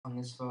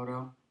this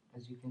photo,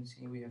 as you can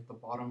see, we have the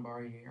bottom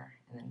bar here,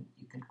 and then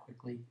you can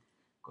quickly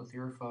go through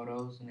your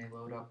photos, and they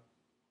load up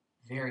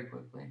very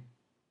quickly.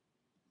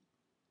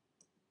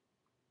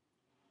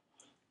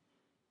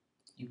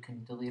 You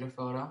can delete a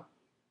photo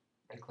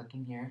by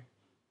clicking here.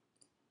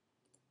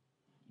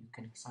 You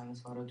can assign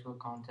this photo to a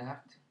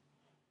contact.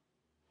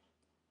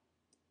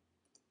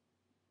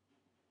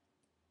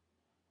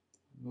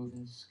 Move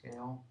and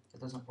scale. It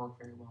doesn't work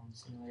very well in the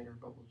simulator,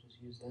 but we'll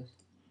just use this.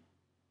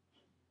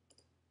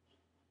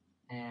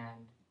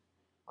 And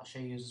I'll show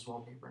you this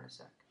wallpaper in a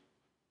sec.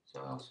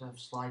 So I also have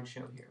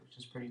slideshow here, which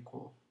is pretty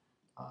cool.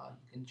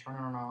 You can turn it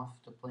on and off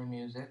to play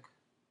music.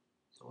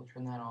 So we'll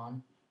turn that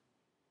on.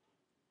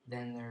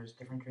 Then there's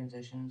different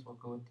transitions. We'll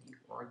go with the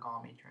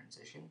origami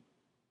transition.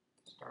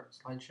 Start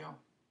slideshow.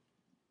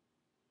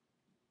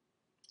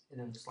 And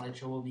then the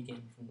slideshow will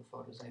begin from the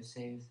photos I've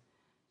saved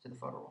to the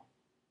photo roll.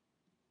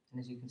 And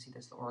as you can see,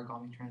 that's the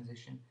origami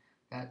transition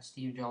that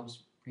Steve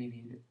Jobs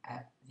previewed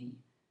at the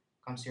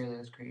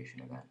Comserious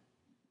Creation event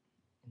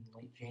in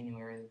late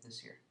January of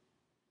this year.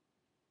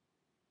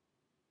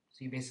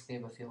 So you basically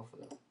have a feel for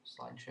the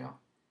slideshow.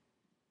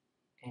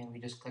 And we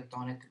just clicked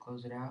on it to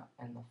close it out,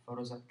 and the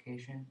Photos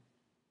application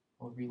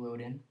will reload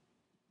in.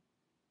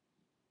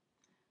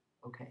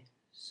 Okay,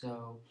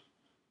 so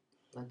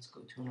let's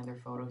go to another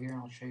photo here,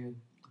 and I'll show you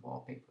the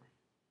wallpaper.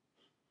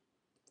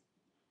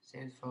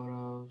 Save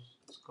photos.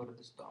 Let's go to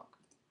this dock.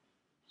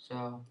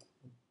 So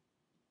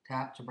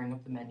tap to bring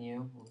up the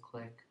menu. We'll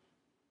click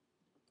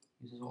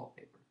Use as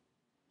Wallpaper.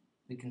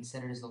 We can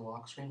set it as the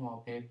lock screen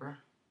wallpaper.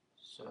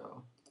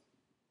 So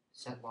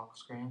set lock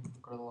screen.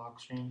 Go to the lock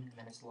screen, and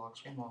then it's the lock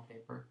screen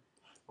wallpaper.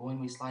 But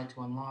when we slide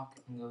to unlock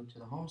and go to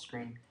the home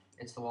screen,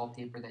 it's the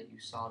wallpaper that you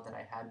saw that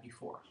I had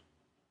before.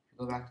 If you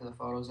go back to the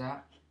Photos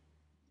app,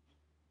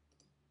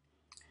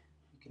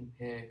 you can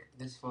pick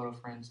this photo,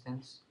 for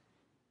instance,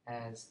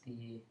 as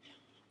the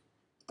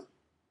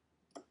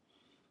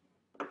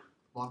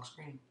lock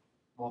screen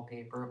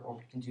wallpaper, or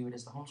we can do it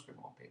as the home screen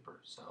wallpaper.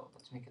 So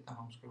let's make it the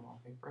home screen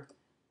wallpaper.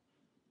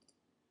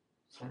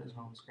 Set as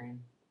home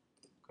screen.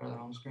 Go to the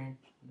home screen.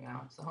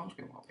 Now it's the home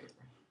screen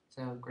wallpaper. It's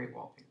a great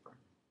wallpaper.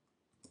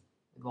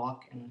 We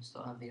lock and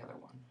still have the other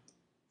one.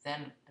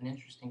 Then an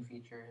interesting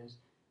feature is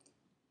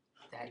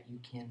that you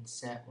can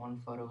set one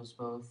photo as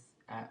both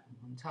at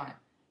one time.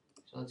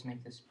 So let's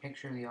make this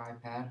picture of the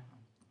iPad on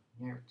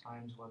New York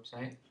Times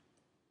website.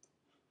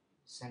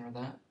 Center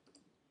that.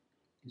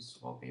 Use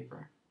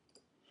wallpaper.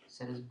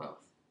 Set as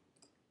both.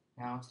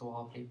 Now it's the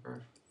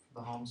wallpaper for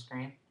the home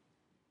screen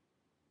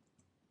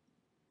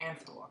and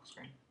for the lock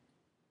screen.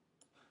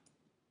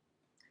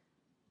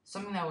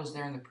 Something that was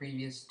there in the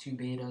previous two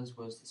betas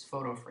was this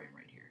photo frame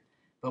right here.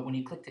 But when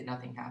you clicked it,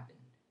 nothing happened.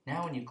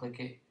 Now when you click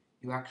it,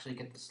 you actually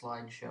get the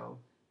slideshow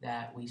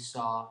that we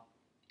saw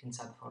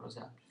inside the Photos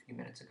app a few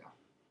minutes ago.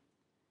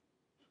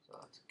 So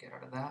let's get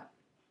out of that.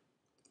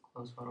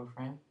 Close photo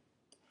frame.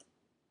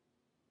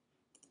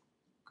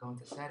 Go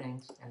into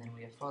settings, and then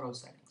we have photo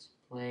settings.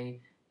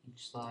 Play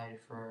each slide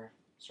for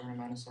a certain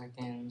amount of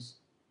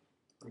seconds,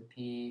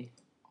 repeat,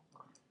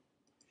 or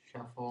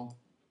shuffle.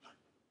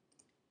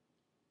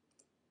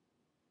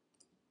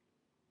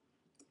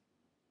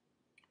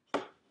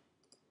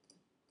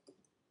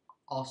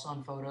 Also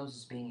on photos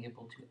is being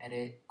able to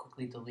edit,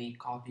 quickly delete,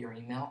 copy, or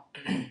email.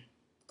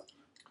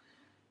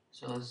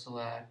 So let's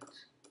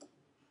select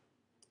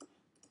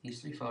these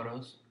three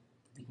photos.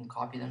 We can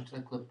copy them to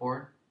the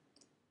clipboard.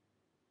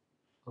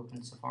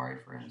 Open Safari,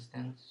 for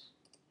instance,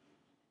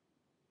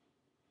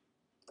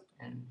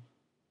 and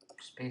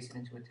just paste it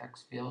into a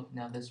text field.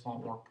 Now this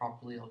won't work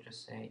properly. It'll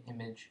just say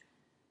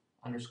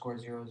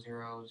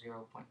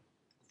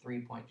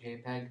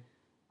image_000.3.jpg.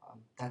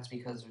 That's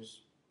because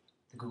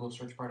the Google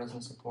search bar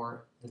doesn't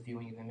support the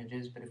viewing of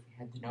images, but if we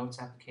had the Notes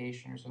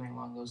application or something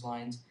along those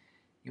lines,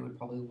 it would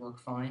probably work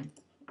fine.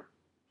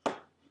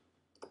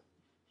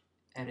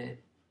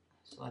 Edit.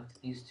 Select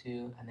these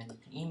two, and then you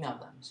can email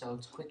them. So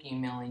it's quick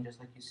emailing, just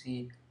like you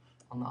see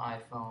on the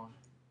iPhone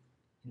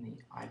in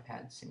the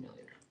iPad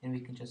simulator. And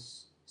we can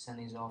just send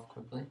these off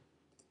quickly.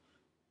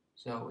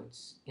 So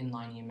it's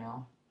inline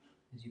email,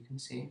 as you can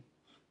see.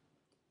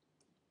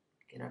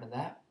 Get out of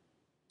that.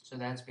 So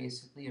that's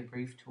basically a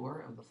brief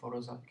tour of the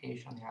Photos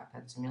application on the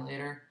iPad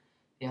simulator.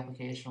 The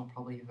application will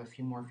probably have a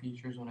few more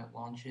features when it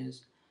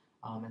launches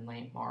in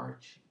late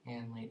March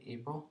and late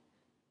April.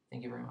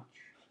 Thank you very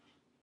much.